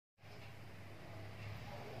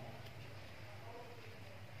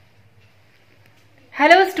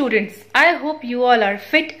Hello students, I hope you all are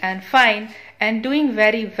fit and fine and doing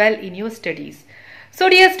very well in your studies. So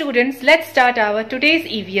dear students, let's start our today's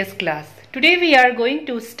EVS class. Today we are going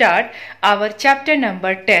to start our chapter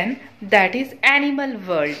number 10, that is Animal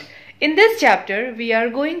World. In this chapter we are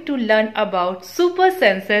going to learn about super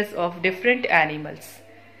senses of different animals.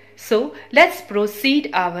 So let's proceed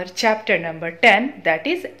our chapter number 10, that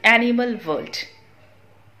is Animal World.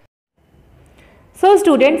 So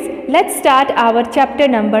students, let's start our chapter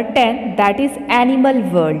number 10, that is Animal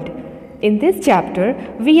World. In this chapter,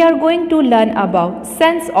 we are going to learn about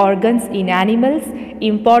sense organs in animals,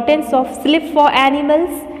 importance of sleep for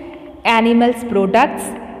animals, animals products,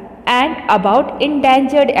 and about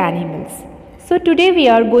endangered animals. So today we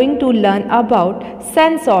are going to learn about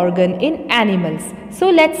sense organ in animals.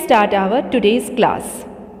 So let's start our today's class.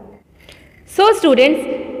 So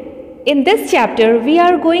students, in this chapter, we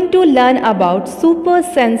are going to learn about super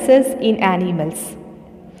senses in animals.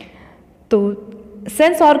 तो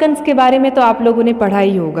sense organs के बारे में तो आप लोगों ने पढ़ा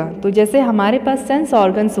ही होगा. तो जैसे हमारे पास सेंस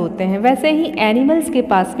ऑर्गन्स होते हैं, वैसे ही एनिमल्स के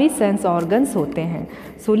पास भी सेंस ऑर्गन्स होते हैं.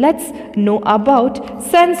 So let's know about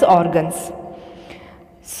sense organs.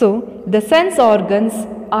 So the sense organs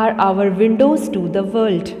are our Windows to the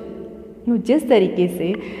world. जिस तरीके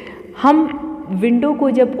से हम विंडो को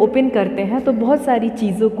जब ओपन करते हैं तो बहुत सारी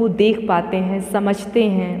चीज़ों को देख पाते हैं, समझते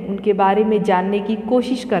हैं, उनके बारे में जानने की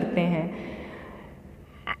कोशिश करते हैं.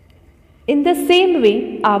 In the same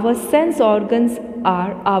way our sense organs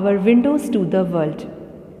are our Windows to the world.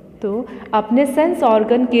 तो अपने सेंस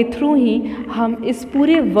ऑर्गन के थ्रू ही हम इस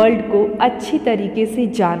पूरे वर्ल्ड को अच्छी तरीके से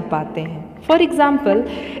जान पाते हैं. For example,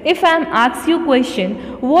 if I am ask you question,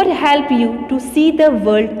 what help you to see the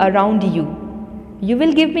world around you? You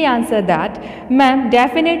will give me answer that, ma'am,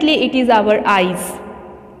 definitely it is our eyes,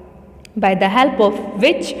 by the help of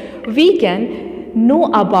which we can know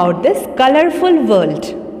about this colorful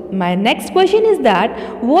world. My next question is that,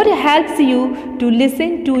 what helps you to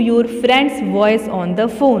listen to your friend's voice on the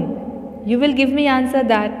phone? You will give me answer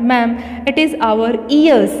that, ma'am, it is our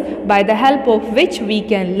ears, by the help of which we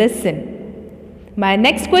can listen. My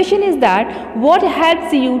next question is that, what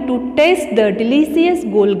helps you to taste the delicious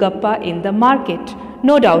golgappa in the market?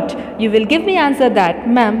 No doubt, you will give me answer that,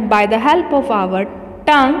 ma'am, by the help of our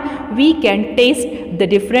tongue, we can taste the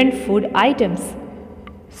different food items.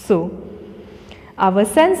 So, our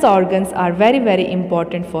sense organs are very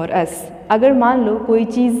important for us. अगर मान लो कोई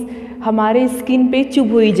चीज़ हमारे skin पे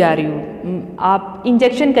चुभ हुई जा रही हो, आप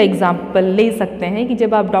इंजेक्शन का एग्जाम्पल ले सकते हैं कि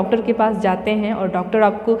जब आप डॉक्टर के पास जाते हैं और डॉक्टर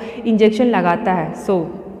आपको इंजेक्शन लगाता है, सो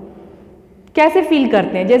कैसे फील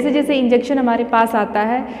करते हैं? जैसे जैसे इंजेक्शन हमारे पास आता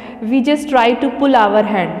है, we just try to pull our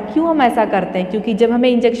hand. क्यों हम ऐसा करते हैं? क्योंकि जब हमें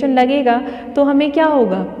इंजेक्शन लगेगा तो हमें क्या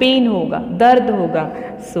होगा? पेन होगा, दर्द होगा.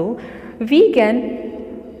 So we can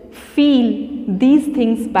feel these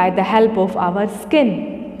things by the help of our skin.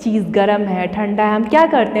 चीज़ गर्म है, ठंडा है, हम क्या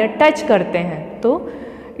करते हैं? टच करते हैं. तो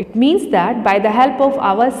it means that by the help of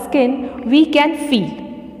our skin we can feel.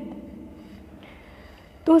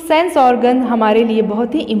 तो सेंस ऑर्गन हमारे लिए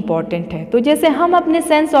बहुत ही इम्पॉर्टेंट है. तो जैसे हम अपने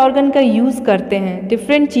सेंस ऑर्गन का यूज़ करते हैं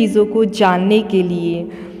डिफरेंट चीज़ों को जानने के लिए,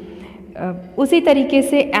 उसी तरीके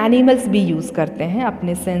से एनिमल्स भी यूज़ करते हैं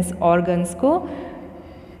अपने सेंस ऑर्गन्स को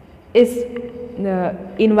इस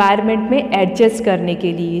इन्वायरमेंट में एडजस्ट करने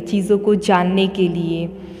के लिए, चीज़ों को जानने के लिए.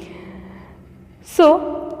 So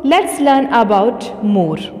let's learn about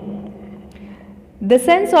more. The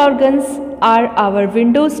sense organs are our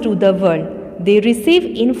Windows to the world. They receive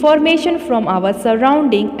information from our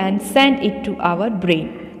surrounding and send it to our brain.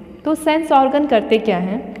 तो सेंस ऑर्गन करते क्या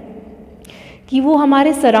हैं कि वो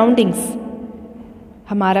हमारे सराउंडिंग्स,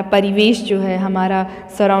 हमारा परिवेश जो है, हमारा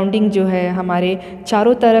सराउंडिंग जो है, हमारे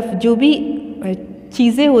चारों तरफ जो भी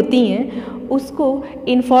चीज़ें होती हैं, उसको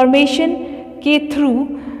इन्फॉर्मेशन के थ्रू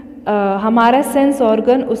हमारा सेंस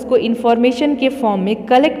ऑर्गन उसको इन्फॉर्मेशन के फॉर्म में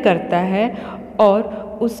कलेक्ट करता है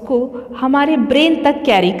और उसको हमारे ब्रेन तक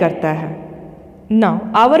कैरी करता है. Now,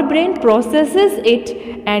 our brain processes it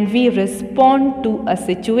and we respond to a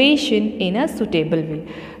situation in a suitable way.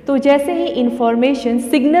 तो जैसे ही इंफॉर्मेशन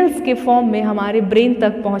सिग्नल्स के फॉर्म में हमारे ब्रेन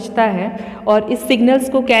तक पहुंचता है और इस सिग्नल्स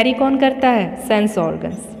को कैरी कौन करता है? Sense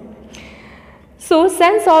organs. So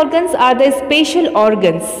sense organs are the special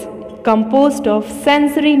organs composed of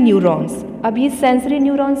sensory neurons. अब ये सेंसरी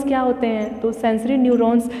न्यूरॉन्स क्या होते हैं? तो सेंसरी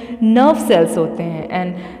न्यूरॉन्स नर्व सेल्स होते हैं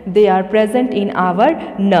and they are present in our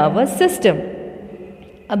nervous system.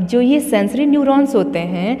 अब जो ये सेंसरी न्यूरॉन्स होते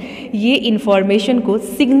हैं, ये इंफॉर्मेशन को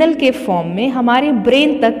सिग्नल के फॉर्म में हमारे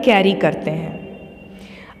ब्रेन तक कैरी करते हैं.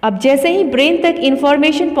 अब जैसे ही ब्रेन तक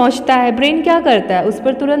इन्फॉर्मेशन पहुंचता है, ब्रेन क्या करता है, उस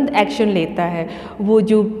पर तुरंत एक्शन लेता है। वो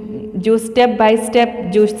जो स्टेप बाय स्टेप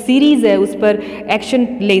जो सीरीज़ है उस पर एक्शन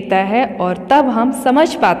लेता है, और तब हम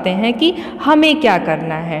समझ पाते हैं कि हमें क्या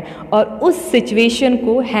करना है, और उस सिचुएशन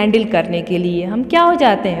को हैंडल करने के लिए हम क्या हो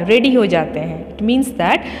जाते हैं, रेडी हो जाते हैं। It means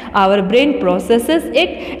that our brain processes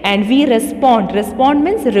it and we respond. Respond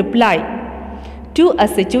means reply to a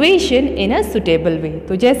situation in a suitable वे।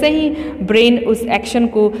 तो जैसे ही ब्रेन उस एक्शन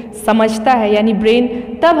को समझता है, यानी ब्रेन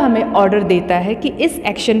तब हमें ऑर्डर देता है कि इस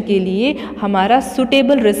एक्शन के लिए हमारा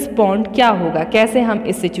सुटेबल रिस्पॉन्ड क्या होगा, कैसे हम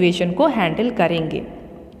इस सिचुएशन को हैंडल करेंगे।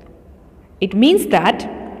 It means that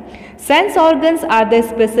sense organs are the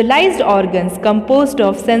specialized organs composed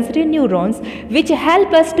of sensory neurons which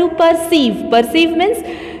help us to perceive. Perceive means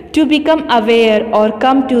to become aware or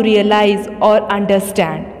come to realize or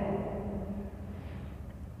understand.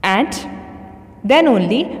 And then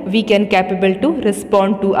only we can capable to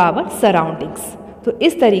respond to our surroundings. तो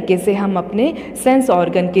इस तरीके से हम अपने sense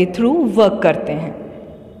organ के through work करते हैं।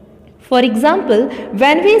 For example,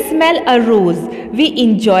 when we smell a rose, we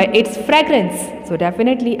enjoy its fragrance. So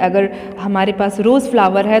definitely अगर हमारे पास रोज़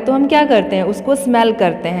फ्लावर है तो हम क्या करते हैं, उसको स्मेल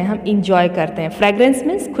करते हैं, हम इंजॉय करते हैं। Fragrance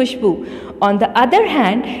means Khushboo. On the other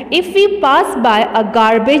hand, if we pass by a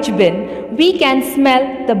garbage bin, we can smell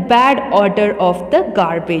the bad odor of the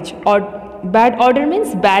garbage. Or bad odor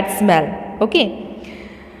means bad smell. Okay?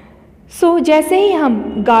 So जैसे ही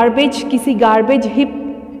हम किसी garbage hip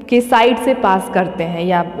के side से पास करते हैं,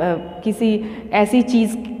 या किसी ऐसी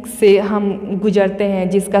चीज़ से हम गुजरते हैं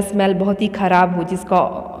जिसका स्मेल बहुत ही ख़राब हो, जिसका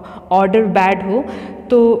ऑर्डर बैड हो,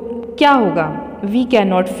 तो क्या होगा, we can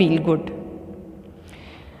not feel good.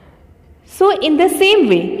 So in the same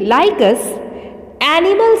way like us,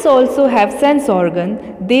 animals also have sense organ.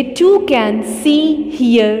 They to can see,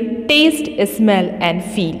 here, test, smell and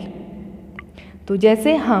feel. तो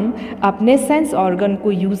जैसे हम अपने सेंस ऑर्गन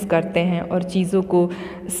को यूज़ करते हैं और चीज़ों को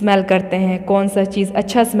स्मेल करते हैं, कौन सा चीज़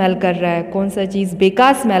अच्छा स्मेल कर रहा है, कौन सा चीज़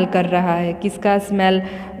बेकार स्मेल कर रहा है, किसका स्मेल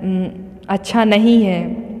अच्छा नहीं है,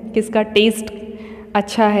 किसका टेस्ट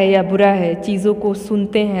अच्छा है या बुरा है, चीज़ों को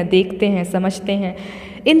सुनते हैं, देखते हैं, समझते हैं।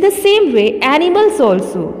 In the same way animals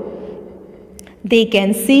also, they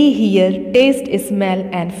can see, here, test, smell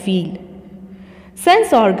and feel.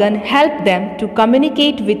 Sense organ help them to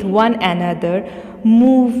communicate with one another,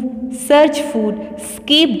 move, search food,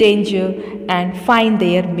 escape danger and find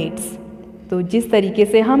their mates. तो जिस तरीके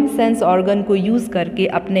से हम sense organ को use करके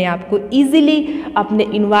अपने आप को ईजिली अपने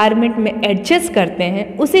इन्वायरमेंट में एडजस्ट करते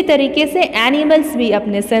हैं, उसी तरीके से एनिमल्स भी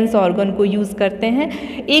अपने सेंस ऑर्गन को यूज़ करते हैं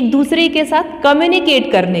एक दूसरे के साथ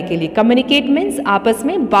कम्युनिकेट करने के लिए। कम्युनिकेट मीन्स आपस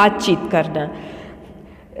में बातचीत करना।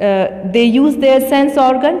 They use their sense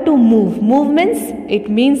organ to move. Move means it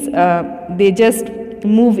means they just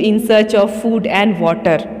move in search of food and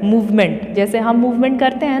water. Movement, जैसे हम मूवमेंट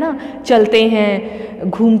करते हैं ना, चलते हैं,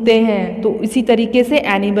 घूमते हैं, तो इसी तरीके से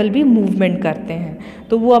एनिमल भी मूवमेंट करते हैं।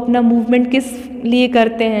 तो वो अपना मूवमेंट किस लिए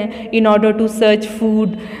करते हैं, in order to search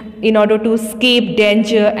food, in order to escape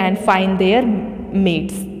danger and find their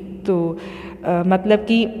mates. तो मतलब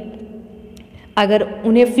कि अगर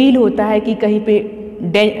उन्हें फील होता है कि कहीं पे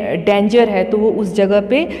डेंजर है तो वो उस जगह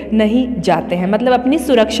पे नहीं जाते हैं, मतलब अपनी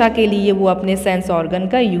सुरक्षा के लिए वो अपने सेंस ऑर्गन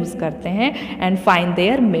का यूज़ करते हैं। And find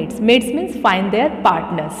there mats, mats means find there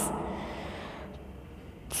partners.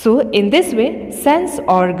 So in this way sense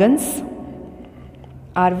organs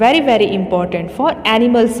are very important for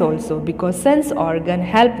animals also, because sense organ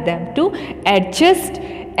help them to adjust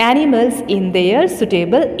animals in their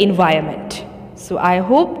suitable environment. So I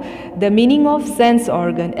hope the meaning of sense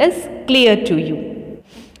organ is clear to you.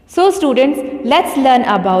 So students, let's learn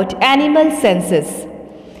about animal senses.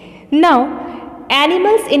 Now,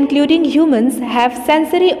 animals including humans have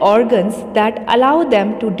sensory organs that allow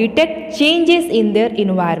them to detect changes in their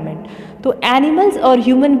environment. तो animals और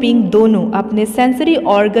human being दोनों अपने sensory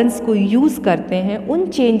organs को use करते हैं उन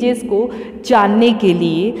changes को जानने के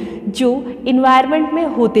लिए जो इन्वायरमेंट में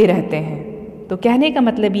होते रहते हैं। तो कहने का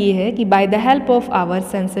मतलब ये है कि by the help of our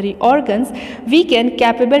sensory organs we can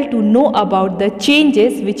capable to know about the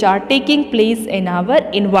changes which are taking place in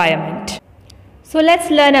our environment. So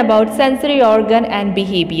let's learn about sensory organ and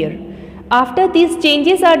behaviour. After these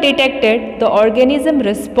changes are detected the organism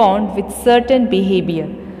respond with certain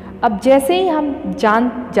behaviour. अब जैसे ही हम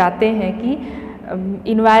जान जाते हैं कि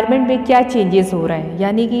environment में क्या changes हो रहे हैं,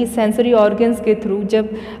 यानी कि सेंसरी ऑर्गन्स के थ्रू जब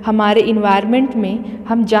हमारे इन्वायरमेंट में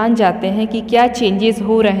हम जान जाते हैं कि क्या चेंजेस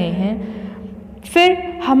हो रहे हैं, फिर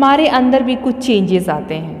हमारे अंदर भी कुछ चेंजेस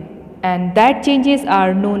आते हैं and that changes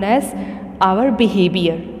are known as our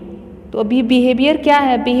behaviour. तो अभी बिहेवियर क्या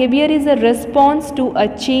है? Behaviour is a response to a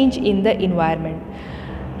change in the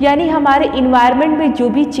environment. यानी हमारे इन्वायरमेंट में जो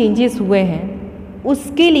भी चेंजेस हुए हैं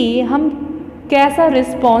उसके लिए हम कैसा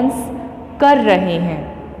रिस्पॉन्स कर रहे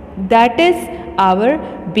हैं, दैट इज़ आवर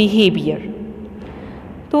बिहेवियर।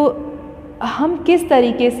 तो हम किस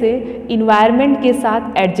तरीके से इन्वायरमेंट के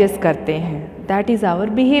साथ एडजस्ट करते हैं, दैट इज़ आवर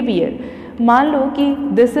बिहेवियर। मान लो कि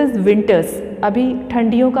दिस इज़ विंटर्स, अभी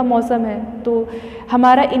ठंडियों का मौसम है, तो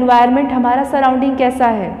हमारा इन्वायरमेंट, हमारा सराउंडिंग कैसा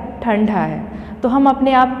है, ठंडा है। तो हम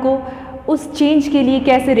अपने आप को उस चेंज के लिए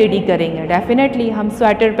कैसे रेडी करेंगे? डेफिनेटली हम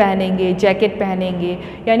स्वेटर पहनेंगे, जैकेट पहनेंगे,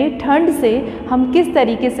 यानी ठंड से हम किस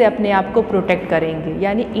तरीके से अपने आप को प्रोटेक्ट करेंगे।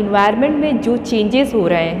 यानी इन्वायरमेंट में जो चेंजेस हो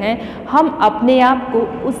रहे हैं हम अपने आप को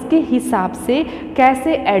उसके हिसाब से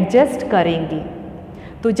कैसे एडजस्ट करेंगे।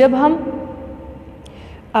 तो जब हम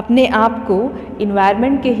अपने आप को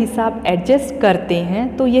इन्वायरमेंट के हिसाब एडजस्ट करते हैं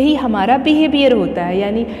तो यही हमारा बिहेवियर होता है।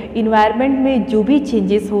 यानी इन्वायरमेंट में जो भी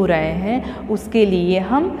चेंजेस हो रहे हैं उसके लिए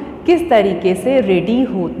हम किस तरीके से रेडी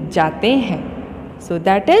हो जाते हैं। So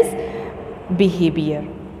that is behaviour.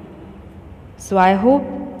 So I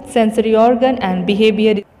hope sensory organ and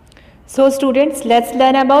behaviour. So students, let's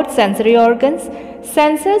learn about sensory organs.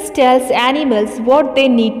 Senses tells animals what they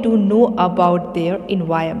need to know about their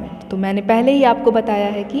environment. तो मैंने पहले ही आपको बताया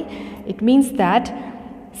है कि it means that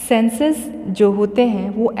सेंसेस जो होते हैं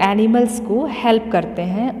वो एनिमल्स को हेल्प करते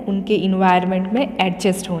हैं उनके इन्वायरमेंट में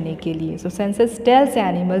एडजस्ट होने के लिए। सो senses tales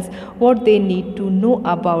animals what they need to know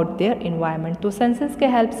about their environment. तो सेंसेस के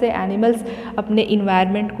हेल्प से एनिमल्स अपने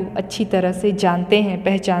इन्वायरमेंट को अच्छी तरह से जानते हैं,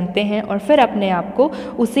 पहचानते हैं और फिर अपने आप को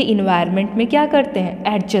उसी इन्वायरमेंट में क्या करते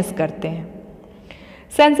हैं, एडजस्ट करते हैं।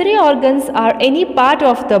 Sensory organs are any part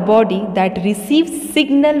of the body that receives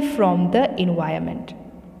signal from the environment.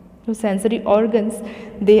 So sensory organs,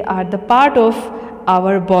 they are the part of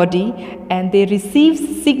our body and they receive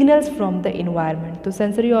signals from the environment. तो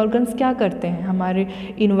sensory organs क्या करते हैं, हमारे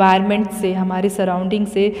environment से, हमारे surrounding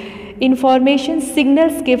से information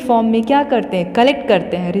signals के form में क्या करते हैं, collect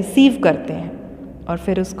करते हैं, receive करते हैं और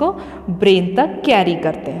फिर उसको brain तक carry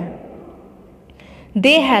करते हैं।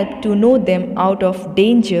 They help to know them out of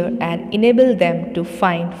danger and enable them to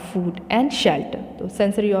find food and shelter. तो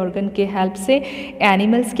sensory organ के help से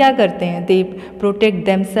animals क्या करते हैं, they protect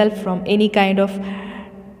themselves from any kind of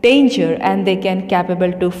danger and they can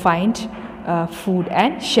capable to find food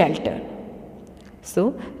and shelter. So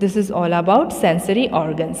this is all about sensory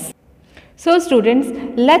organs. So students,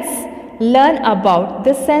 let's learn about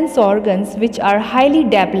the sense organs which are highly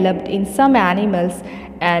developed in some animals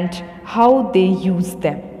and how they use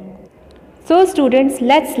them. So students,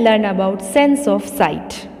 let's learn about sense of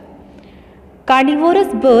sight.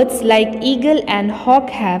 Carnivorous birds like eagle and hawk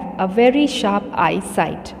have a very sharp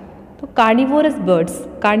eyesight. तो carnivorous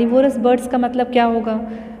birds का मतलब क्या होगा,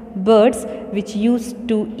 birds which used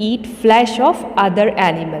to eat flesh of other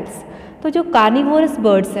animals. तो जो carnivorous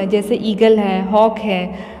birds हैं जैसे eagle है, hawk है,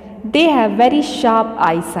 they have very sharp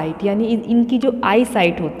I site, यानी इनकी जो आई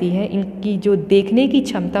साइट होती है, इनकी जो देखने की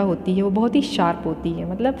क्षमता होती है वो बहुत ही शार्प होती है।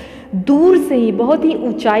 मतलब दूर से ही, बहुत ही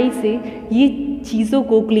ऊंचाई से ये चीज़ों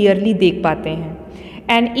को क्लियरली देख पाते हैं।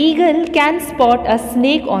 An eagle can spot a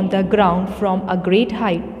snake on the ground from a great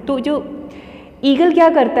height. तो जो ईगल क्या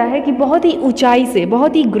करता है कि बहुत ही ऊंचाई से,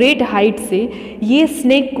 बहुत ही ग्रेट हाइट से ये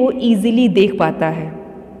स्नेक को ईजिली देख पाता है।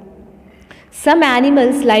 Some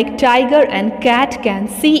animals like tiger and cat can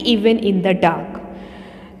see even in the dark.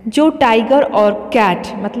 जो टाइगर और कैट,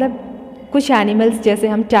 मतलब कुछ एनिमल्स जैसे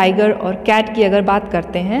हम टाइगर और कैट की अगर बात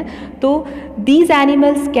करते हैं तो these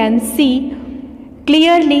animals can see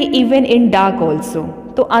clearly even in dark also.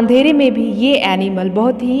 तो अंधेरे में भी ये एनिमल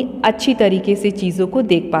बहुत ही अच्छी तरीके से चीज़ों को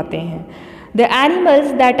देख पाते हैं। The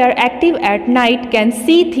animals that are active at night can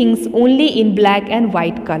see things only in black and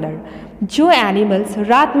white color. जो एनिमल्स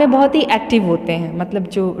रात में बहुत ही एक्टिव होते हैं, मतलब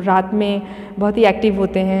जो रात में बहुत ही एक्टिव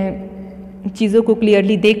होते हैं, चीज़ों को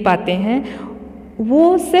क्लियरली देख पाते हैं,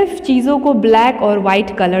 वो सिर्फ चीज़ों को ब्लैक और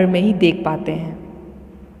वाइट कलर में ही देख पाते हैं।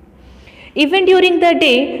 Even during the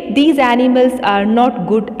day these animals are not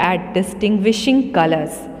good at distinguishing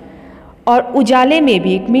colours. और उजाले में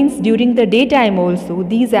भी, it means during the day time also,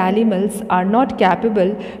 these animals are not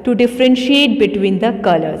capable to differentiate between the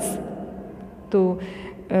colours. तो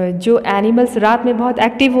जो एनिमल्स रात में बहुत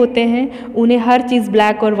एक्टिव होते हैं उन्हें हर चीज़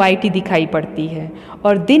ब्लैक और वाइट ही दिखाई पड़ती है,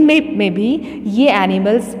 और दिन में भी ये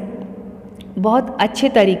एनिमल्स बहुत अच्छे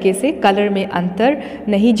तरीके से कलर में अंतर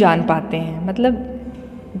नहीं जान पाते हैं, मतलब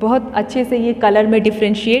बहुत अच्छे से ये कलर में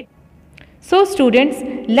differentiate. So students,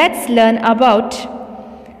 let's learn about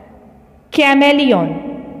chameleon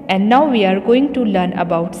and now we are going to learn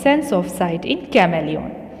about sense of sight in chameleon.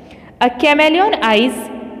 A chameleon eyes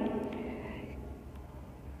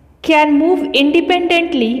can move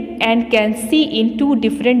independently and can see in two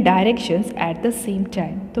different directions at the same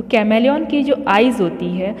time. तो chameleon की जो eyes होती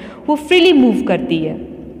है वो freely move करती है.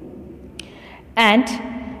 And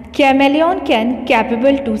chameleon can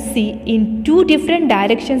capable to C in to different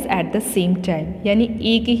directions at the same time. यानी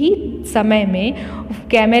एक ही समय में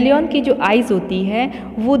कैमेलियन की जो आइज होती है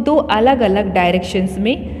वो दो अलग अलग डायरेक्शंस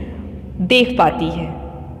में देख पाती है.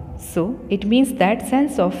 So it means that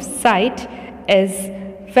sense of site is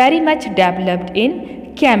very much developed in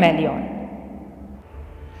chameleon.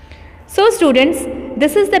 So students,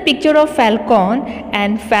 this is the picture of falcon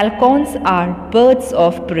and falcons are birds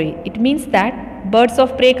of prey. It means that birds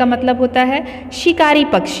of prey का मतलब होता है शिकारी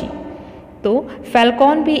पक्षी. तो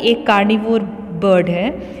falcon भी एक carnivore bird है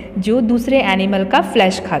जो दूसरे animal का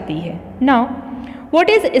flesh खाती है. Now what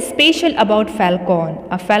is special about falcon?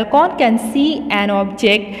 A falcon can see an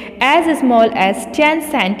object as small as 10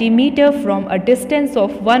 centimeter from a distance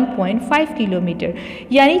of 1.5 kilometer.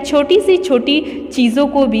 यानी छोटी सी छोटी चीज़ों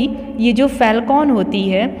को भी ये जो falcon होती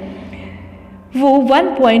है वो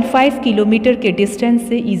 1.5 किलोमीटर के डिस्टेंस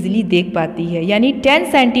से ईजिली देख पाती है. यानी 10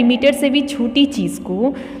 सेंटीमीटर से भी छोटी चीज़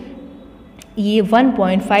को ये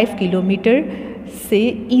 1.5 किलोमीटर से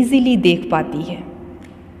ईजिली देख पाती है.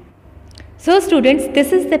 So students,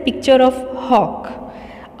 this is the picture of hawk.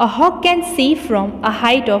 A hawk can see from a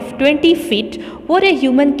height of 20 feet what a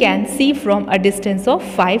human can see from a distance of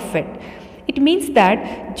 5 feet. It means that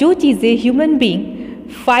जो चीज़ें human being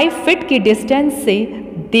 5 feet की distance से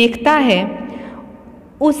देखता है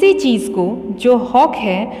उसी चीज़ को जो hawk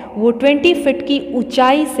है वो 20 feet की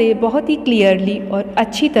ऊंचाई से बहुत ही clearly और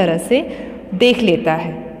अच्छी तरह से देख लेता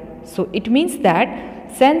है. So it means that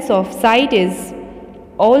sense of sight is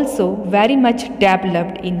also very much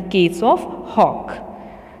developed in case of hawk.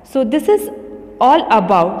 So this is all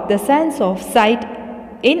about the sense of sight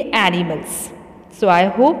in animals. So I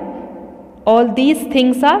hope all these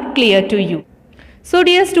things are clear to you. So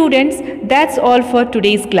dear students, that's all for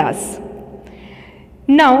today's class.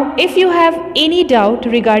 Now if you have any doubt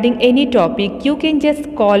regarding any topic, you can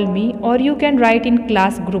just call me or you can write in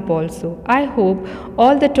class group also. I hope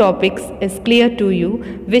all the topics is clear to you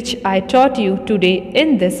which I taught you today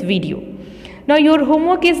in this video. Now your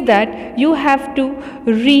homework is that you have to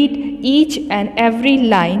read each and every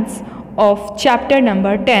lines of chapter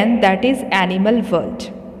number 10, that is Animal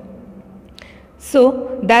World.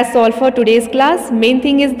 So that's all for today's class. Main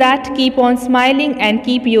thing is that keep on smiling and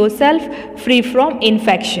keep yourself free from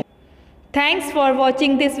infection. Thanks for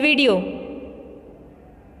watching this video.